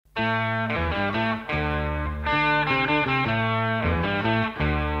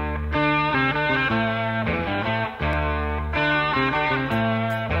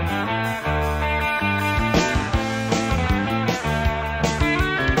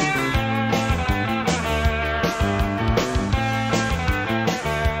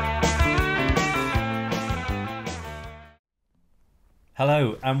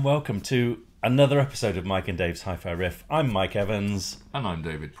Hello and welcome to another episode of Mike and Dave's Hi-Fi Riff. I'm Mike Evans. And I'm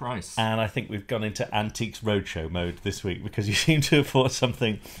David Price. And I think we've gone into Antiques Roadshow mode this week because you seem to have bought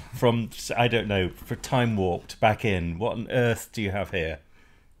something from, I don't know, for time warped back in. What on earth do you have here?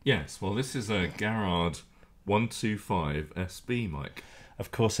 Yes, well this is a Garrard 125 SB, Mike.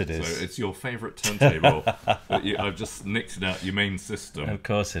 Of course it is. So it's your favourite turntable. I've just nicked it out your main system. Of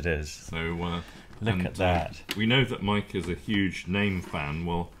course it is. So look at that. We know that Mike is a huge name fan.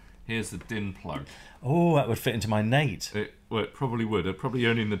 Well, here's the DIN plug. Oh, that would fit into my Nate. It probably would. Probably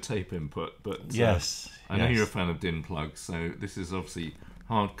only in the tape input, but yes. I know you're a fan of DIN plugs, so this is obviously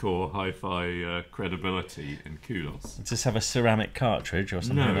hardcore hi-fi credibility and kudos. Just have a ceramic cartridge or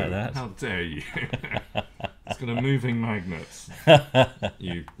something like that. How dare you? It's got a moving magnet.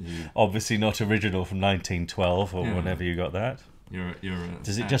 you obviously not original from 1912 or whenever you got that.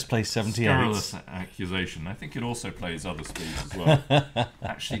 Does it just play 78? Scurrilous accusation. I think it also plays other speeds as well.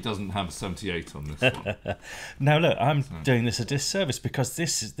 Actually doesn't have a 78 on this one. Now look, I'm doing this a disservice because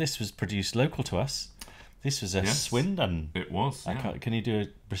this was produced local to us. This was a Swindon. It was. Yeah. Can you do a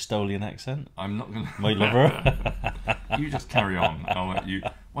Bristolian accent? I'm not going to. My lover. You just carry on. I'll let you.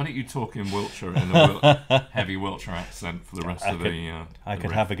 Why don't you talk in Wiltshire in a heavy Wiltshire accent for the rest of the? I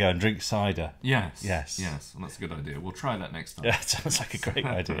could have a go and drink cider. Yes. Yes. Yes. Well, that's a good idea. We'll try that next time. Yeah, it sounds like a great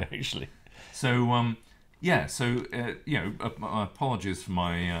idea actually. So my apologies for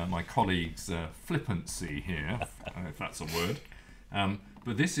my colleagues' flippancy here, if that's a word.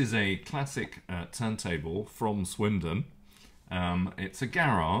 But this is a classic turntable from Swindon. It's a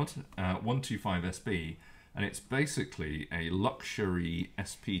Garrard 125 SB, and it's basically a luxury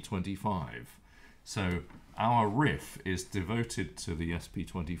SP25. So our riff is devoted to the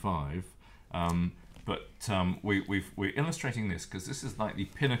SP25, but we're illustrating this because this is like the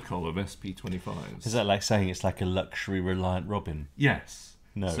pinnacle of SP25s. Is that like saying it's like a luxury Reliant Robin? Yes.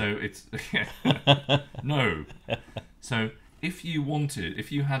 No. So it's no. So if you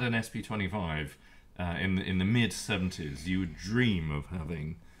had an SP25 in the mid 70s, you would dream of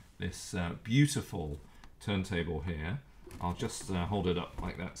having this beautiful turntable here. I'll just hold it up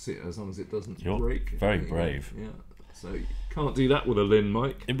like that, as long as it doesn't break. Very brave. Yeah. So you can't do that with a Lin,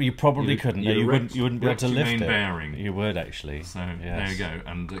 Mike. You probably couldn't. You wouldn't be able to lift main it. Bearing. You would actually. So there you go,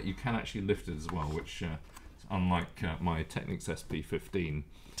 and you can actually lift it as well, which unlike my Technics SP15.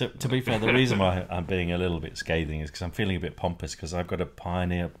 To be fair, the reason why I'm being a little bit scathing is because I'm feeling a bit pompous because I've got a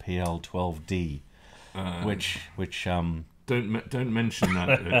Pioneer PL12D, which don't mention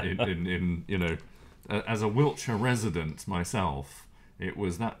that in as a Wiltshire resident myself, it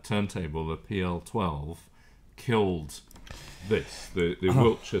was that turntable, the PL12, killed the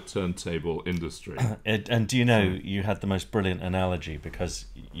Wiltshire turntable industry. And do you know, you had the most brilliant analogy because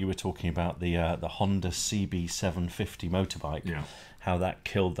you were talking about the Honda CB750 motorbike, how that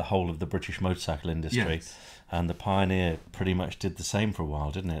killed the whole of the British motorcycle industry. Yes. And the Pioneer pretty much did the same for a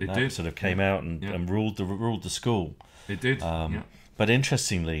while, didn't it? It that did. Sort of came out and ruled the school. It did. But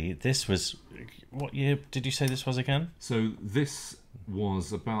interestingly, this was, what year did you say this was again? So this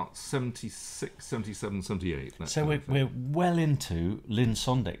was about 76, 77, 78. So we're well into Lin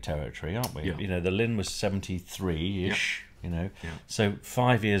Sondek territory, aren't we? Yeah. You know, the Lin was 73-ish, So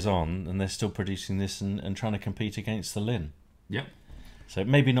 5 years on, and they're still producing this and trying to compete against the Lin. Yeah. So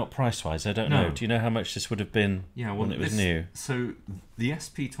maybe not price-wise, I don't know. Do you know how much this would have been when it was new? So the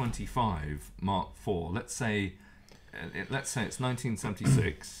SP25 Mark IV, let's say it's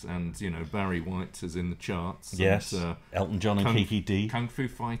 1976, and Barry White is in the charts. Yes, and, Elton John and Kiki D. Kung Fu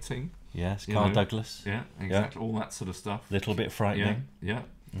Fighting. Yes, Carl Douglas. Yeah, exactly. All that sort of stuff. Little bit frightening. Yeah,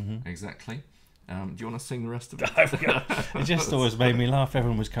 exactly. Do you want to sing the rest of it? It just always made me laugh.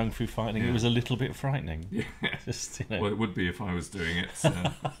 Everyone was Kung Fu Fighting. It was a little bit frightening. Yeah. Just, Well, it would be if I was doing it,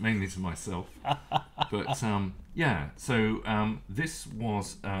 mainly to myself. But so this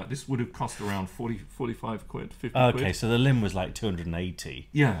would have cost around 45 quid, 50 quid. Okay, so the Lin was like 280.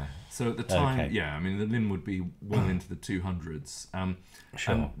 Yeah. So at the time, the Lin would be well into the 200s.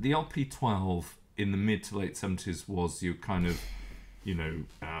 Sure. And the LP12 in the mid to late 70s was your kind of,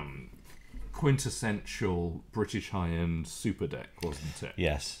 quintessential British high-end super deck, wasn't it?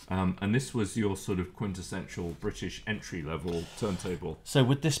 Yes. And this was your sort of quintessential British entry-level turntable. So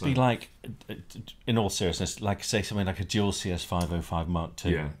would this be like, in all seriousness, like say something like a dual CS505 Mark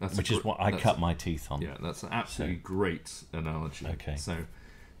II, which is what I cut my teeth on? Yeah, that's an absolutely great analogy. Okay. So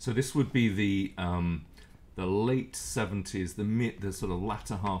this would be the late 70s, the sort of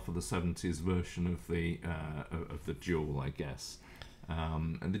latter half of the 70s version of the dual, I guess.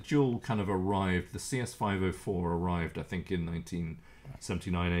 And the dual kind of arrived, the CS504 arrived, I think, in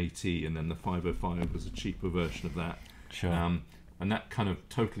 1979-80, and then the 505 was a cheaper version of that. Sure. and that kind of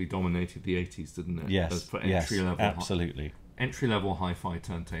totally dominated the 80s, didn't it? Yes, As for yes, absolutely. Entry-level hi-fi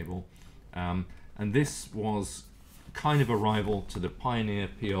turntable. And this was kind of a rival to the Pioneer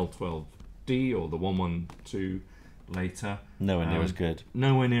PL12D or the 112 later. Nowhere near as good.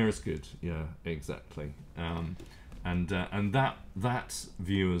 Nowhere near as good, yeah, exactly. And that,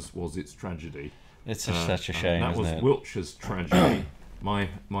 viewers, was its tragedy. It's such a shame, that isn't was it? Wiltshire's tragedy,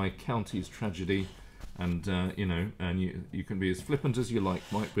 my county's tragedy. And and you can be as flippant as you like,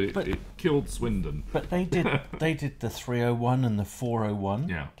 Mike, but it killed Swindon. But they did the 301 and the 401,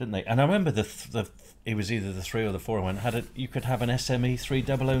 yeah, didn't they? And I remember it was either the 3 or the 401. You could have an SME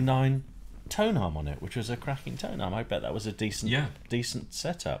 3009 tone arm on it, which was a cracking tone arm. I bet that was a decent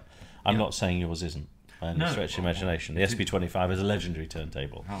setup. I'm not saying yours isn't. By any stretch of imagination. The SP25 is a legendary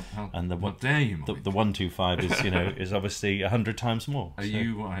turntable, and the what dare you, Mike? The 125 is is obviously 100 times more.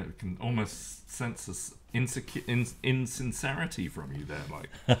 I can almost sense this insincerity from you there, Mike.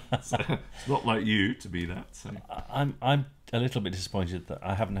 So, it's not like you to be that. So. I'm a little bit disappointed that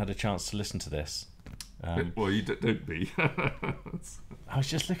I haven't had a chance to listen to this. Well, you don't be. I was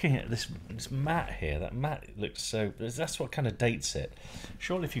just looking at this mat here. That mat looks so. That's what kind of dates it.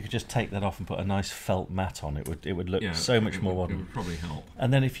 Surely, if you could just take that off and put a nice felt mat on, it would look so much more modern. It would probably help.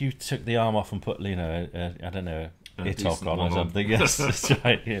 And then if you took the arm off and put I don't know, a ITOC on or something. Yes, that's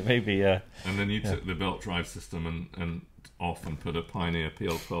right. Yeah, maybe. And then you took the belt drive system and off and put a Pioneer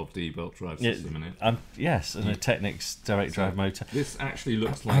PL12D belt drive system in it. Yes, and a Technics direct drive motor. This actually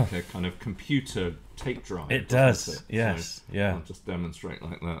looks like a kind of computer tape drive. It does. It? Yes. So I'll just demonstrate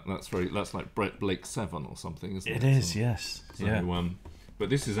like that. That's like Brett Blake 7 or something, isn't it? It is. Yes. So, yeah. But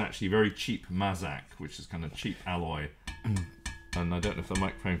this is actually very cheap Mazak, which is kind of cheap alloy. And I don't know if the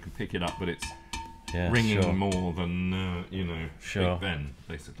microphone can pick it up, but it's ringing more than Big Ben,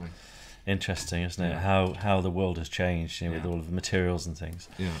 basically. Interesting, isn't it? How the world has changed with all of the materials and things.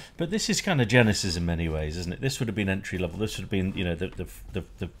 Yeah. But this is kind of Genesis in many ways, isn't it? This would have been entry level. This would have been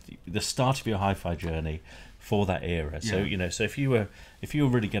the start of your hi-fi journey for that era. Yeah. So if you were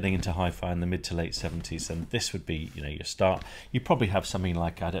really getting into hi-fi in the mid to late 70s, then this would be your start. You probably have something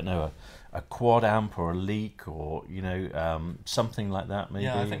like, I don't know, a quad amp or a leak or something like that maybe.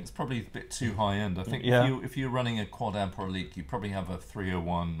 Yeah, I think it's probably a bit too high end. I think if you're running a quad amp or a leak, you probably have a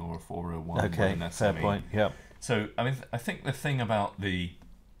 301 or a 401. Okay, fair point. Yeah. So I mean, I think the thing about the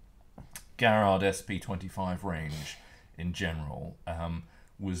Garrard SP25 range in general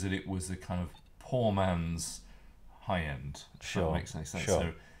was that it was a kind of poor man's high end. Sure, if that makes any sense.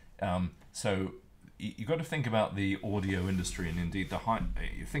 Sure. So you've got to think about the audio industry, and indeed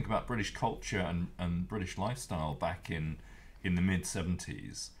you think about British culture and British lifestyle back in the mid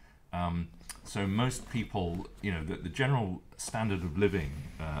 70s. So most people, the general standard of living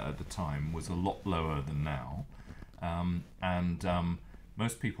at the time was a lot lower than now, and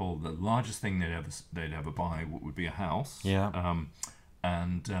most people, the largest thing they'd ever buy would be a house,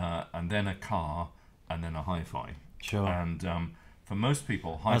 and then a car, and then a hi-fi. Sure. And for most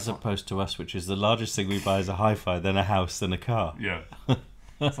people, hi-fi, as opposed to us, which is the largest thing we buy is a hi-fi, then a house, then a car. Yeah,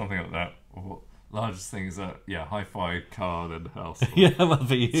 something like that. Or largest thing is hi-fi, car, then house. Yeah, well,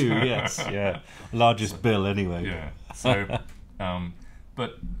 for you, yes, yeah. Largest bill anyway. Yeah. So,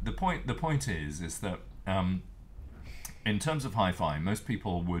 but the point is that in terms of hi-fi, most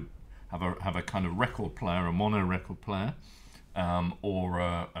people would have a kind of record player, a mono record player, or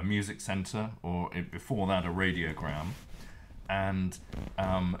a music center, or before that a radiogram. And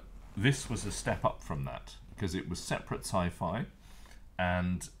this was a step up from that because it was separate sci-fi,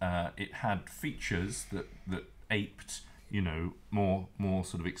 and it had features that aped, more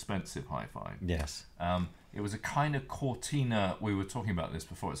sort of expensive hi-fi. Yes. It was a kind of Cortina. We were talking about this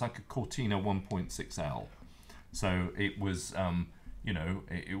before. It's like a Cortina 1.6L. So it was,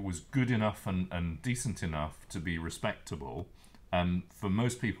 it was good enough and decent enough to be respectable. And for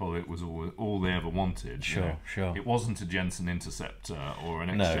most people, it was all they ever wanted. Sure. It wasn't a Jensen Interceptor or an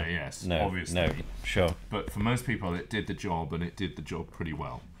XJS, obviously. No, sure. But for most people, it did the job, and it did the job pretty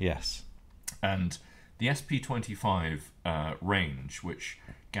well. Yes. And the SP25 range, which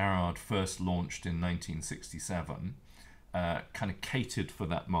Garrard first launched in 1967, kind of catered for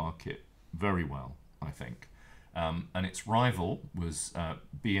that market very well, I think. And its rival was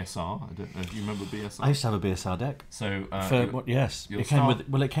BSR. I don't know if you remember BSR. I used to have a BSR deck. So yes, it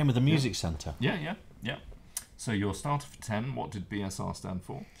came with a music center. Yeah. So your starter for 10. What did BSR stand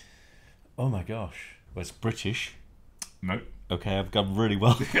for? Oh my gosh, well, it's British. No. Okay, I've gone really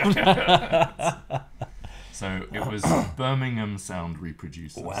well. So it was Birmingham Sound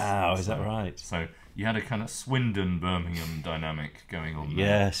Reproducers. Wow, is that right? So you had a kind of Swindon Birmingham dynamic going on there.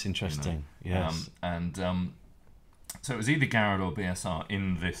 Yes, interesting. Yes. So it was either Garrard or BSR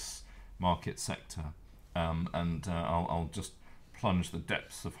in this market sector, and I'll just plunge the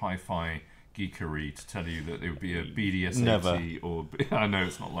depths of hi-fi geekery to tell you that it would be a BDS-80 or I know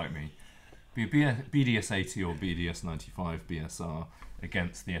it's not like me. Be a BDS-80 or BDS-95 BSR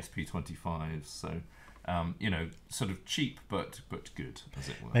against the SP25s. So you know, sort of cheap but good, as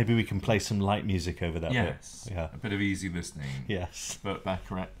it were. Maybe we can play some light music over that. Yes, bit. Yeah, a bit of easy listening. Yes, Burt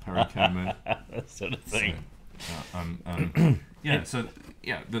Bacharach, Perry Como, that sort of thing. So, yeah. So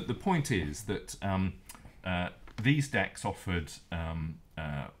yeah, the point is that these decks offered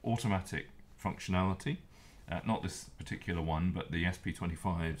automatic functionality. Not this particular one, but the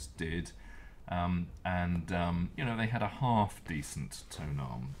SP25s did. And you know, they had a half decent tone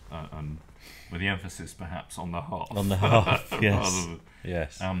arm, and with the emphasis perhaps on the half. On the half, yes.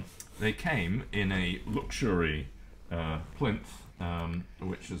 Yes. They came in a luxury plinth,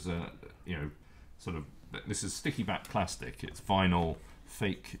 which is a, you know, sort of, this is sticky back plastic. It's vinyl,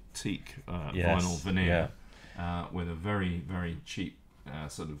 fake teak vinyl veneer, with a very cheap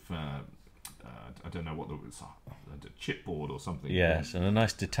sort of. I don't know what the was, a chipboard or something. Yes, and a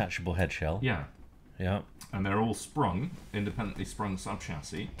nice detachable head shell. Yeah. Yeah. And they're all sprung, independently sprung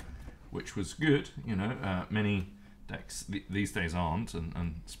sub-chassis, which was good. You know, many decks these days aren't,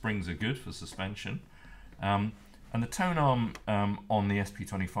 and springs are good for suspension. And the tone arm on the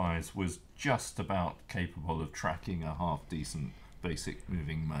SP25s was just about capable of tracking a half-decent basic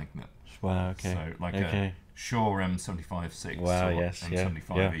moving magnet. Wow, okay. So like a Shaw M75-6 wow, or yes,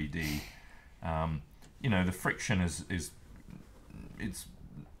 M75ED. You know, the friction is it's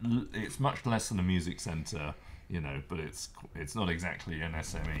much less than a music center, you know, but it's not exactly an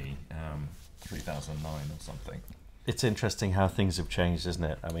SME 3009 or something. It's interesting how things have changed, isn't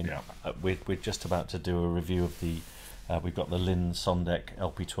it? I mean, we're just about to do a review of the we've got the Lynn Sondek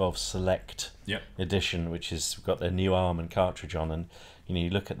LP12 Select edition, which has got their new arm and cartridge on, and you know, you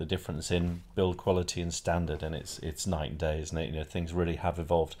look at the difference in build quality and standard, and it's night and day, isn't it? You know, things really have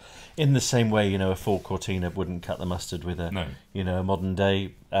evolved. In the same way, you know, a Ford Cortina wouldn't cut the mustard with a you know, a modern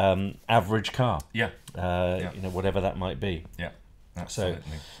day average car. You know, whatever that might be. Yeah, absolutely.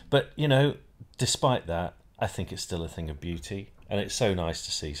 So, but you know, despite that, I think it's still a thing of beauty, and it's so nice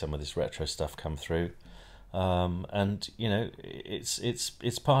to see some of this retro stuff come through. And you know,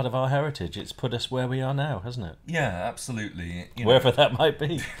 it's part of our heritage. It's put us where we are now, hasn't it? Yeah, absolutely. You Wherever that might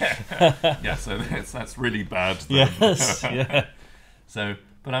be. Yeah, so that's really bad. Then. Yes. Yeah. So,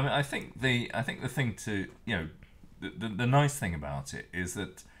 but I mean, I think the thing to, you know, the nice thing about it is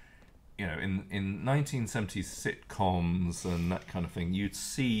that, you know, in 1970s sitcoms and that kind of thing, you'd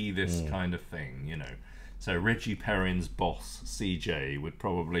see this kind of thing. You know, so Reggie Perrin's boss CJ would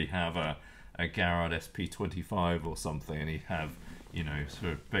probably have a Garrard SP25 or something, and he'd have, you know,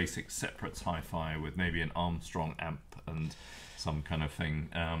 sort of basic separates hi-fi with maybe an Armstrong amp and some kind of thing,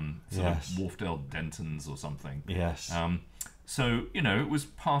 sort of Wharfdale Dentons or something. Yes. So you know, it was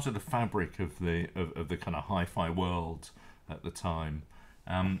part of the fabric of the kind of hi-fi world at the time.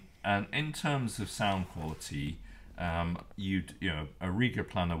 And in terms of sound quality, you know, a Riga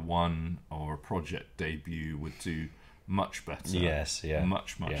Planner 1 or a Project Debut would do much better. Yes, yeah.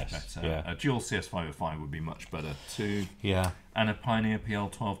 Much better. Yeah. A dual CS505 would be much better too. Yeah. And a Pioneer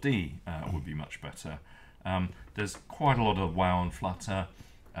PL12D would be much better. There's quite a lot of wow and flutter.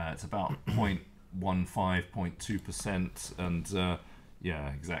 It's about 0.15, 0.2%, and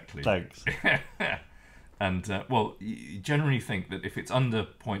yeah, exactly. Thanks. And well, you generally think that if it's under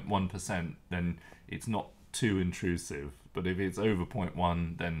 0.1%, then it's not too intrusive. But if it's over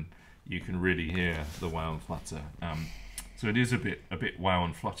 0.1, then you can really hear the wow and flutter. So it is a bit wow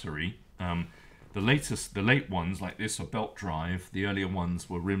and fluttery. The late ones like this are belt drive. The earlier ones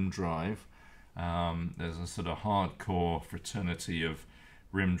were rim drive. There's a sort of hardcore fraternity of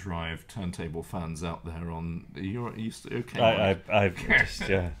rim drive turntable fans out there. You're used to okay. I've just,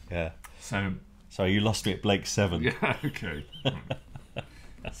 yeah. So you lost me at Blake 7. Yeah, okay.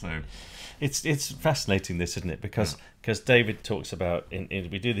 So it's fascinating, this, isn't it? Because David talks about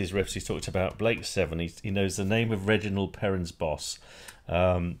we do these riffs. He talks about Blake 7. He knows the name of Reginald Perrin's boss.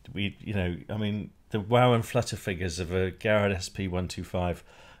 You know, I mean, the wow and flutter figures of a Garrard SP125.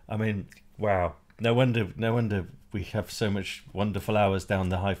 I mean, wow. No wonder we have so much wonderful hours down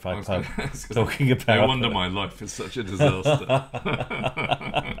the hi-fi pub talking about. No wonder my life is such a disaster.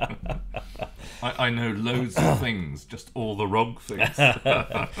 I know loads of things, just all the wrong things.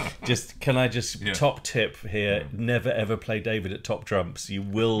 Can I top tip here? Never ever play David at top trumps. You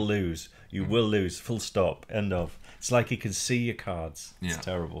will lose. You will lose. Full stop. End of. It's like he can see your cards. It's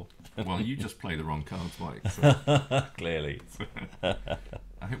terrible. Well, you just play the wrong cards, Mike. So. Clearly.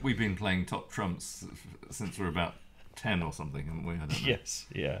 I think we've been playing top trumps since we're about 10 or something, haven't we? I don't know. Yes,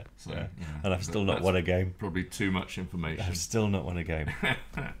 yeah. So, yeah. yeah. And I've still not won a game. Probably too much information. I've still not won a game.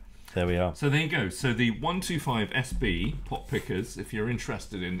 There we are. So there you go. So the 125 SB pot pickers, if you're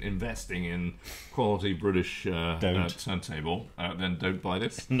interested in investing in quality British turntable, then don't buy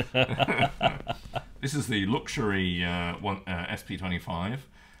this. This is the luxury SP25,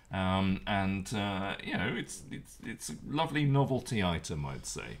 and you know, it's a lovely novelty item, I'd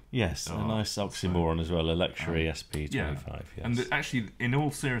say. Yes, a nice oxymoron as well. A luxury SP25. Yeah. Yes. And actually, in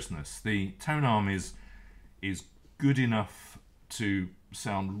all seriousness, the tone arm is good enough to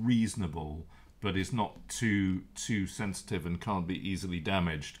sound reasonable, but is not too sensitive and can't be easily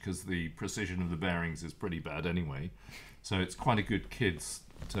damaged, because the precision of the bearings is pretty bad anyway. So it's quite a good kids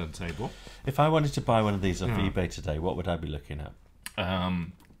turntable. If I wanted to buy one of these off eBay today, what would I be looking at?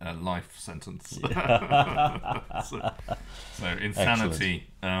 A life sentence. so insanity.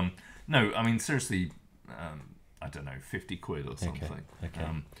 No, I mean seriously, I don't know, 50 quid or something. Okay.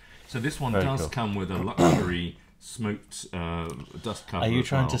 So this one Very does cool. come with a luxury smoked dust cover. Are you as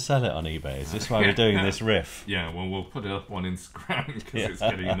trying well. to sell it on eBay? Is this why we're doing this riff? Yeah, well, we'll put it up on Instagram because it's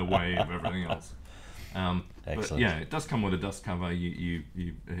getting in the way of everything else. But yeah, it does come with a dust cover. You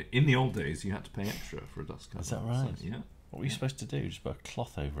in the old days, you had to pay extra for a dust cover. Is that right? So, yeah. What were you supposed to do? Just put a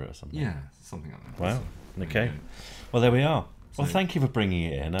cloth over it or something? Yeah, something like that. Wow. So, Okay. Well, there we are. Well, So- thank you for bringing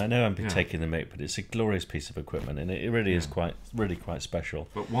it in. I know I'm taking the mic, but it's a glorious piece of equipment, and it really is quite special.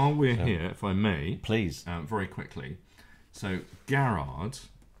 But while we're here, if I may, Please. very quickly, so Garrard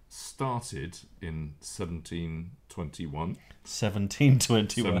started in 1721.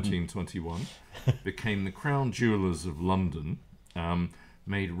 1721. Became the crown jewellers of London,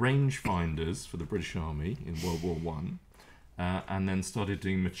 made range finders for the British Army in World War One, and then started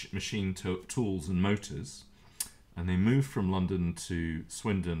doing machine tools and motors. And they moved from London to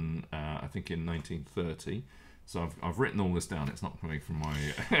Swindon, I think in 1930. So I've written all this down. It's not coming from my...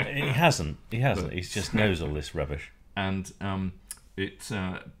 He hasn't. He just knows all this rubbish. And it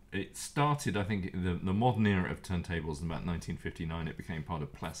started, I think, the modern era of turntables in about 1959. It became part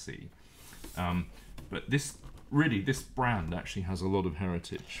of Plessy. But this brand actually has a lot of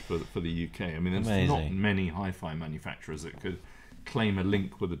heritage for the UK. I mean, there's not many hi-fi manufacturers that could claim a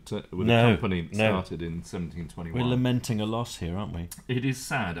link with a company that started in 1721. We're lamenting a loss here, aren't we? It is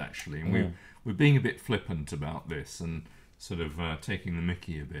sad, actually, and we're being a bit flippant about this and sort of taking the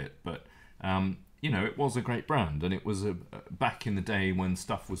mickey a bit. But you know, it was a great brand, and it was back in the day when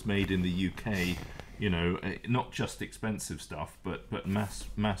stuff was made in the UK. You know, not just expensive stuff, but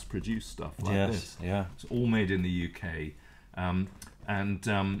mass produced stuff like this. Yeah. It's all made in the UK,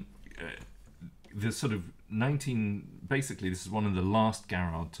 the sort of basically this is one of the last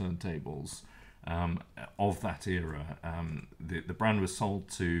Garrard turntables of that era. The brand was sold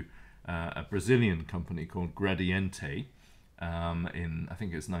to a Brazilian company called Gradiente in, I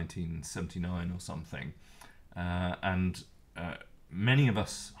think it was 1979 or something, and many of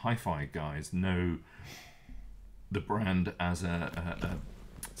us hi-fi guys know the brand as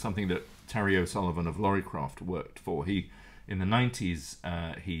something that Terry O'Sullivan of Lorrycraft worked for. He, in the 90s,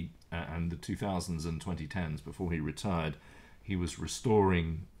 and the 2000s and 2010s, before he retired, he was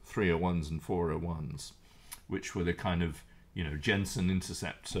restoring 301s and 401s, which were the kind of, you know, Jensen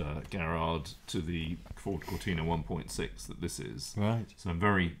Interceptor Garrard to the Ford Cortina 1.6 that this is. Right. So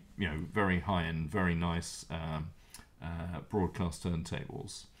very, you know, very high-end, very nice broadcast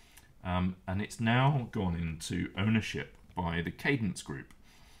turntables. And it's now gone into ownership by the Cadence Group,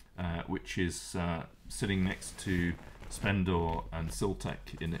 which is sitting next to Spendor and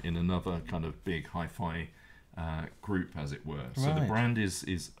Siltec in another kind of big hi-fi group, as it were. So the brand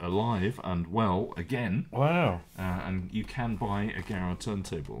is alive and well again. Wow. And you can buy a Garrard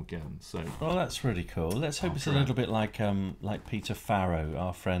turntable again. So well, that's really cool. Let's hope it's a little bit like Peter Farrow,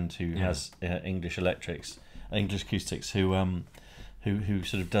 our friend who has English Acoustics, who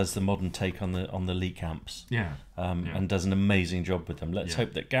sort of does the modern take on the leak amps. And does an amazing job with them. Let's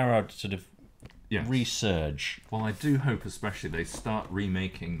hope that Garrard sort of resurge. Well, I do hope especially they start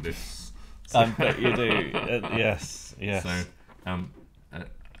remaking this. I bet you do. Yes. So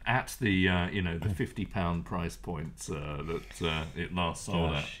at the you know, the £50 price point that it last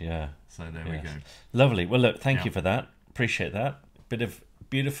sold at. Yeah. So there we go. Lovely. Well, look, thank you for that. Appreciate that. Bit of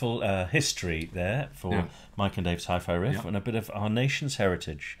beautiful history there for Mike and Dave's Hi-Fi Riff, and a bit of our nation's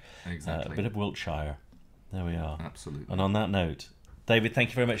heritage. Exactly. A bit of Wiltshire. There we are. Absolutely. And on that note, David, thank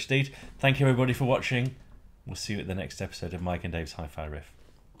you very much indeed. Thank you everybody for watching. We'll see you at the next episode of Mike and Dave's Hi-Fi Riff.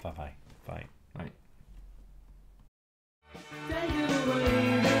 Bye-bye. Bye.